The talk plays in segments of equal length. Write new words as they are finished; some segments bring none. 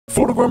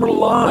Photogromer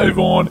live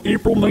on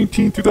April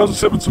 19,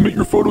 2007. Submit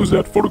your photos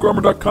at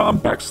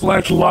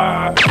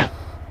photogromer.com/live.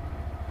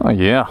 Oh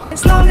yeah.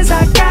 As long as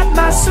I got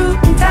my suit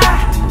and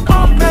tie,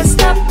 all dressed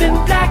up in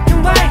black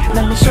and white,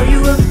 let me show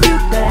you a few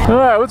things.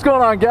 Alright, what's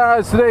going on,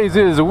 guys? Today's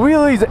is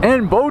Wheelies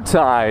and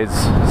Bowties.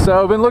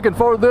 So I've been looking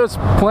forward to this,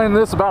 planning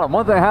this about a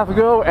month and a half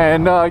ago,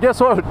 and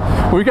guess what?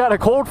 We got a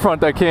cold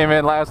front that came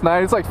in last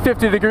night. It's like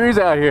 50 degrees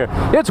out here.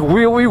 It's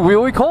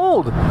wheelie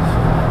cold.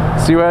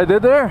 See what I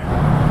did there?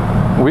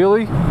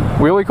 Wheelie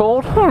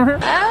cold.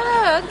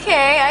 Oh,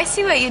 okay. I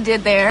see what you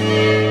did there.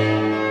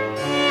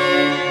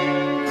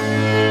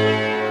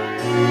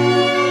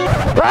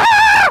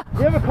 Ah!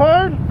 You have a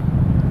card?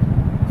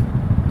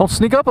 Don't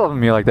sneak up on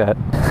me like that.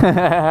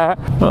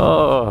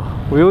 Oh,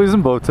 Wheelies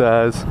and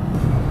Bowties.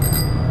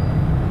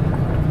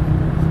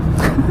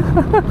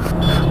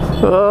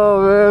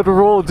 Oh man,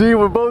 roll deep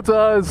with bow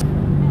ties.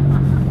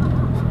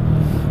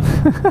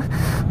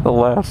 The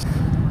laughs.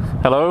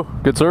 Hello,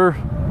 good sir.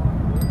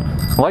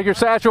 I like your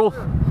satchel.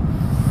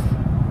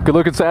 Good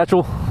looking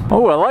satchel.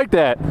 Oh, I like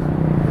that.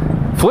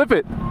 Flip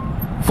it.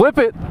 Flip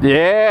it.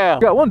 Yeah.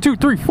 Got 1, 2,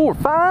 3, 4,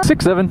 5,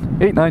 6, 7,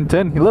 8, 9,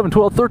 10, 11,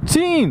 12,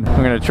 13.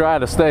 I'm gonna try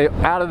to stay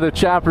out of the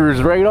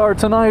chapter's radar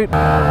tonight.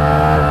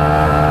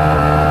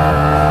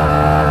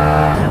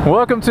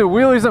 Welcome to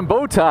Wheelies and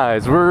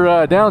Bowties.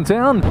 We're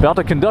downtown, about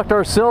to conduct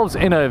ourselves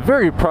in a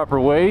very proper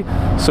way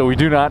so we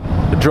do not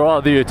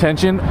draw the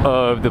attention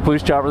of the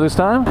police chopper this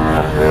time.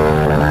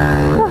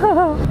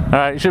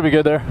 Alright, you should be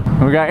good there.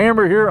 We got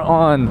Amber here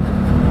on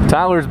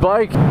Tyler's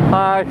bike.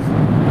 Hi,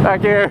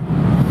 back here.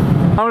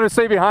 I'm gonna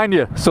stay behind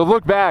you, so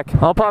look back.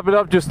 I'll pop it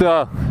up, just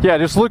yeah,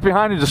 just look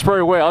behind you to spray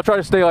away. I'll try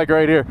to stay like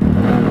right here.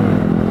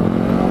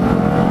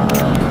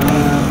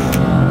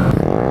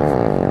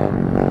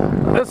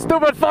 That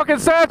stupid fucking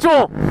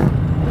satchel!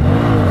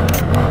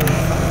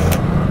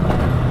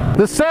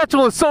 The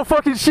satchel is so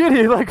fucking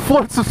shitty, it like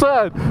floats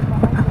aside.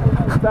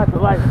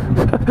 Satchel life.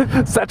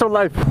 Satchel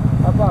life.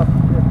 Up.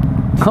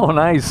 Oh,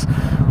 nice.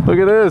 Look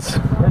at this.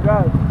 Good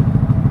drive.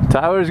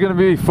 Tyler's gonna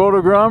be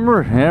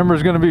Photogromer,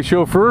 Amber's gonna be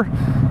chauffeur.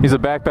 He's a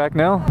backpack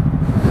now.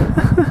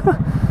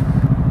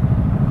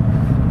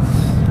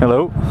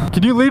 Hello.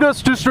 Can you lead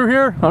us just through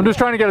here? I'm just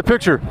trying to get a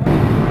picture.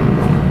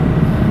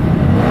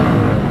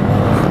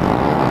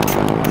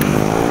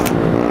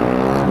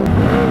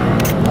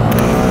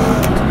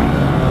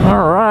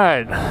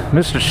 Alright,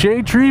 Mr.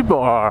 Shade Tree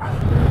Bar.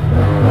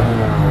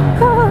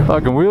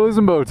 Fucking Wheelies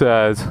and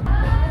Bowties.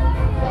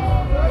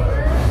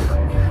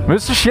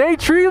 Mr. Shade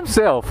Tree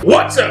himself.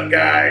 What's up,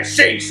 guys?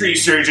 Shade Tree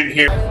Surgeon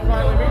here.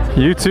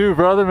 You too,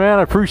 brother, man.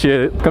 I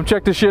appreciate it. Come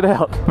check this shit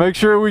out. Make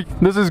sure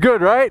this is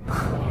good, right?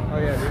 Oh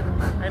yeah, dude.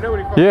 I know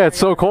what he. Yeah, it's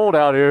so cold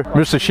out here.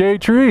 Mr.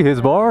 Shade Tree,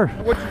 his bar.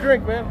 What you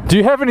drink, man? Do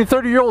you have any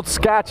 30-year-old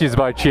scotches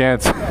by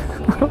chance?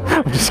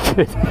 I'm just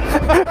kidding.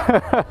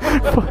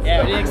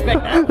 Yeah, we didn't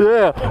expect that.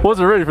 Yeah,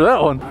 wasn't ready for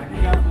that one.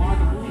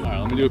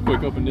 Alright, let me do a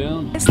quick up and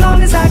down. As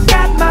long as I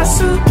got my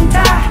suit and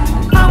tie,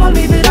 I won't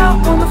leave it all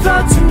on the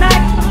floor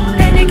tonight.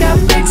 And it got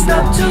fixed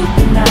up to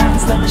the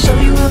nines. Let me show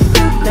you a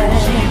few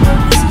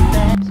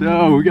things.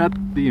 So we got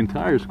the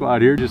entire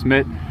squad here. Just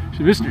met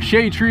Mr.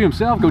 Shade Tree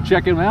himself. Go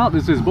check him out.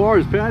 This is his bar,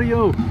 his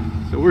patio.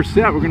 So we're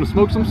set. We're gonna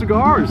smoke some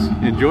cigars.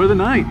 Enjoy the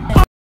night.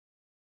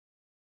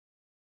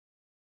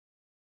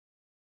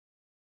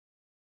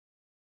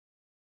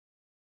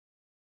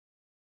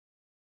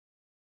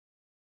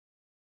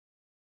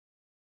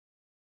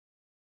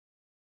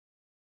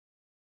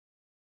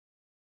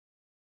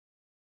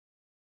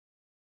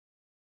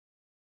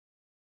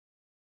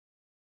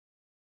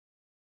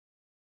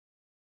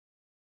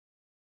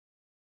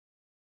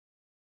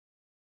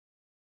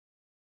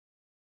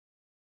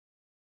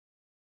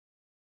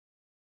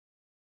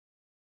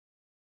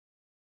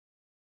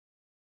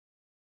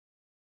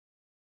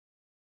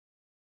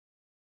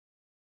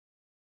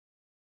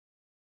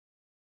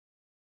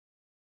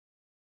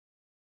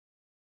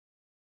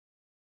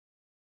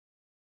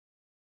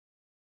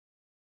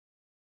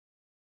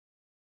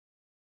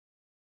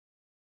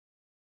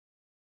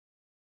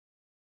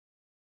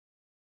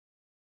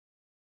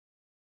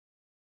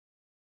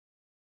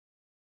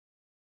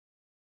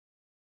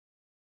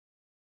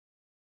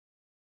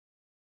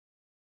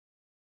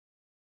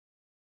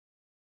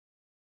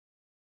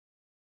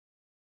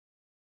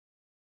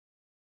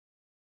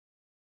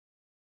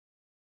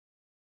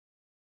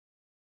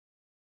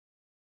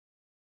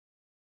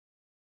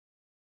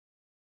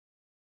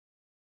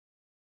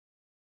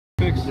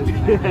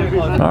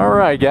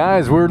 Alright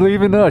guys, we're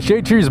leaving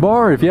Shade Tree's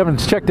bar. If you haven't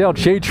checked out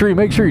Shade Tree,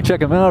 make sure you check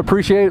them out.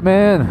 Appreciate it,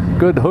 man.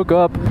 Good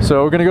hookup.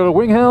 So we're gonna go to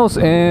Wing House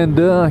and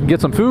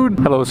get some food.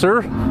 Hello,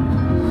 sir.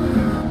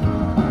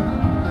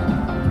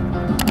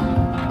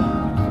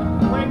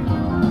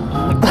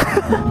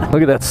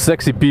 Look at that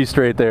sexy beast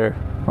right there.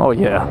 Oh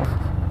yeah.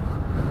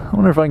 I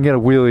wonder if I can get a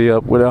wheelie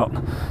up without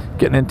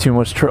getting in too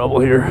much trouble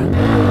here.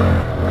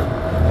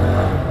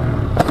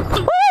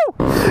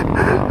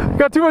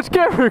 Got too much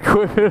camera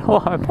equipment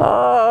on.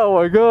 Oh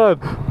my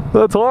god,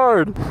 that's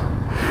hard.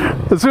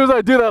 As soon as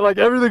I do that, like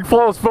everything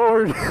falls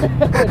forward.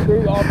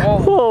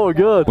 Oh,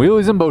 good.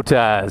 Wheelies and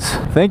Bowties.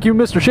 Thank you,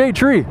 Mr. Shade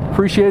Tree.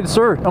 Appreciate it,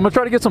 sir. I'm gonna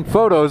try to get some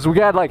photos. We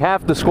got like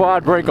half the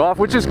squad break off,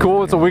 which is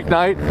cool. It's a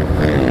weeknight.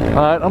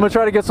 I'm gonna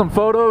try to get some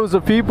photos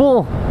of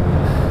people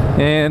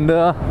and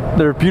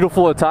their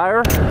beautiful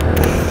attire.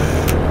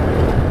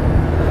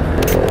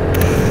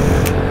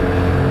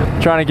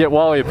 Trying to get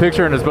Wally a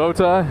picture in his bow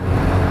tie. I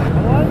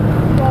want to be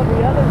on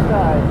the other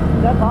side.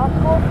 Is that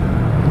possible?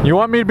 You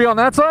want me to be on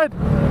that side?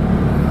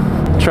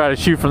 Try to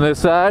shoot from this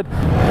side.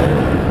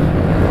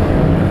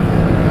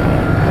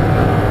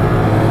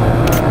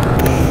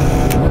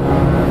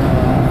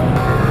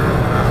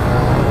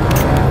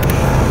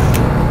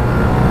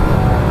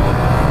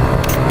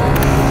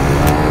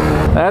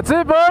 That's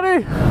it,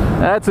 buddy.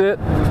 That's it.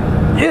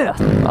 Yeah.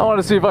 I want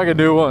to see if I can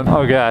do one.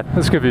 Oh God,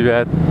 this could be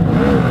bad.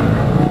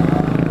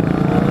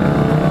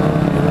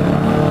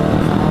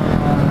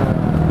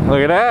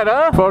 Look at that,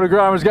 huh?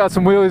 Photogromer's got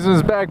some wheelies in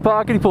his back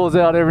pocket. He pulls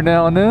out every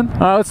now and then. All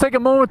right, let's take a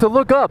moment to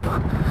look up.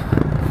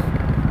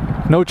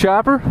 No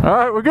chopper? All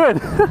right, we're good.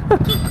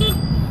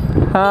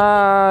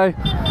 Hi.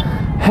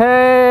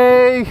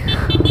 Hey.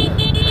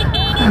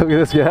 Look at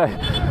this guy.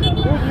 Dude,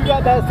 you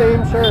got that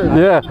same shirt.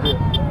 Yeah.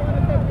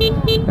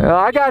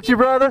 I got you,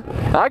 brother.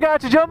 I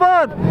got you. Jump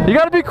on. You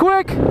got to be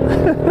quick. Woo!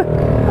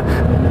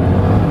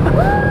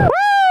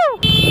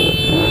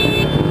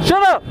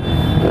 Shut up.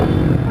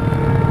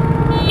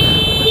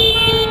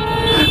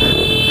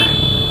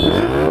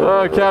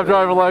 Oh, cab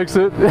driver likes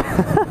it.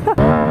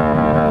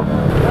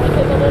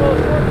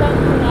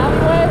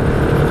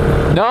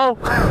 No.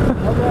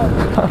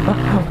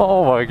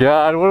 Oh my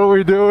God, what are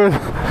we doing?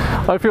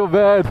 I feel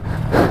bad.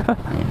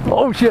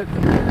 Oh shit.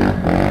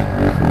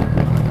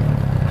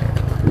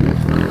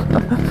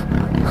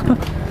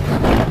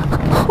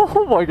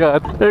 Oh my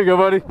God. There you go,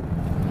 buddy.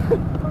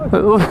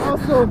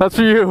 Awesome. That's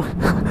for you.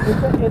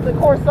 It's a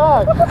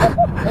corsage.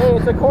 Hey,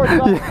 it's a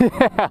corsage.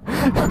 Yeah.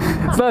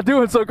 It's not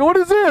doing so good. What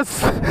is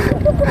this? Always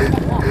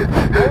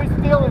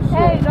stealing shit.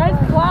 Hey,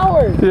 nice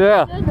flowers.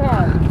 Yeah.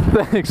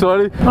 Thanks,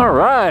 buddy. All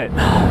right.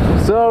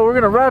 So we're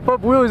gonna wrap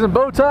up Wheelies and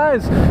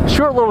Bowties.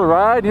 Short little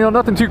ride. You know,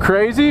 nothing too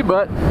crazy,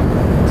 but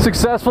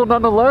successful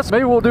nonetheless.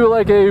 Maybe we'll do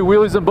like a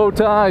Wheelies and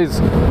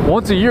Bowties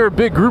once a year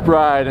big group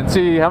ride and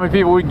see how many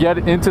people we can get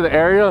into the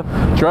area,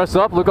 dress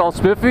up, look all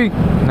spiffy,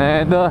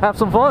 and have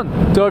some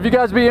fun. So if you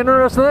guys be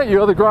interested in that,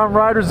 you other Grom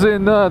riders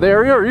in the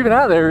area or even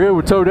out of the area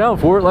would tow down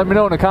for it, let me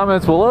know in the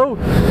comments below.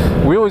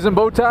 Wheelies and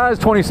Bowties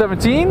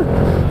 2017,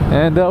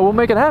 and we'll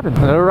make it happen.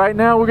 Right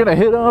now we're gonna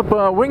hit up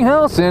Wing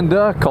House and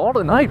call it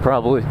a night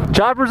probably.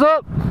 Chopper's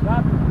up?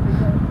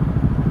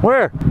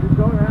 Where?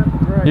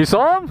 You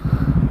saw him?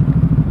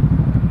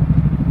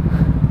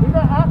 He's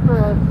not after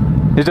us.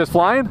 He's just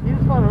flying? He's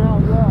just flying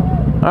around,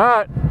 yeah.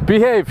 Alright,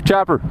 behave,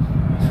 Chopper.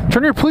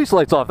 Turn your police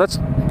lights off. That's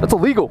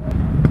illegal.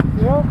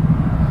 Yeah.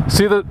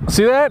 See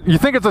that? You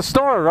think it's a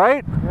star,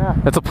 right? Yeah.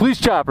 It's a police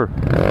chopper.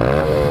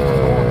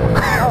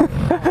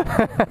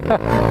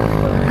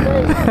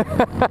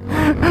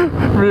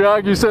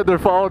 Miyagi said they're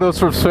following us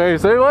from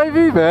space. They might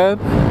be, man.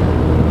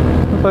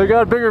 They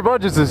got bigger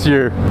budgets this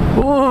year.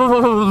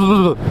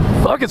 Ooh,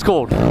 fuck, it's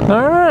cold.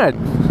 Alright.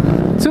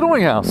 To the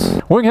Wing House.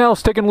 Wing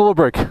House taking a little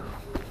break.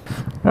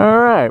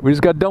 Alright, we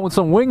just got done with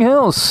some Wing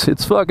House.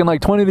 It's fucking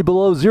like 20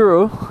 below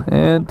zero,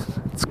 and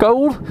it's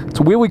cold. It's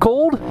wheelie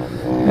cold.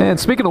 And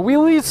speaking of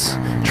wheelies,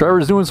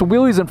 Trevor's doing some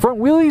wheelies and front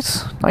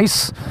wheelies.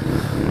 Nice.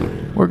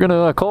 We're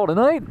gonna call it a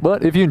night,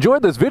 but if you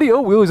enjoyed this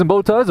video, Wheelies and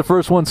Bowties, the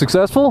first one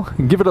successful,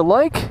 give it a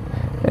like.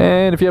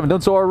 And if you haven't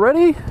done so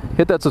already,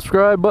 hit that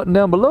subscribe button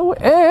down below,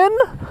 and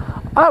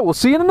I will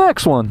see you in the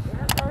next one.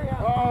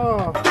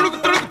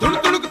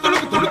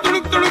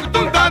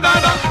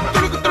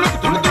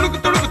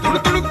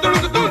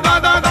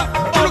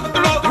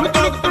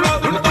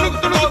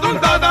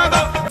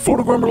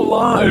 Photogromer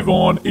live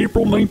on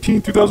April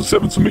 19,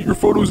 2007. Submit your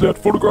photos at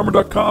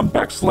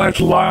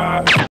photogromer.com/live.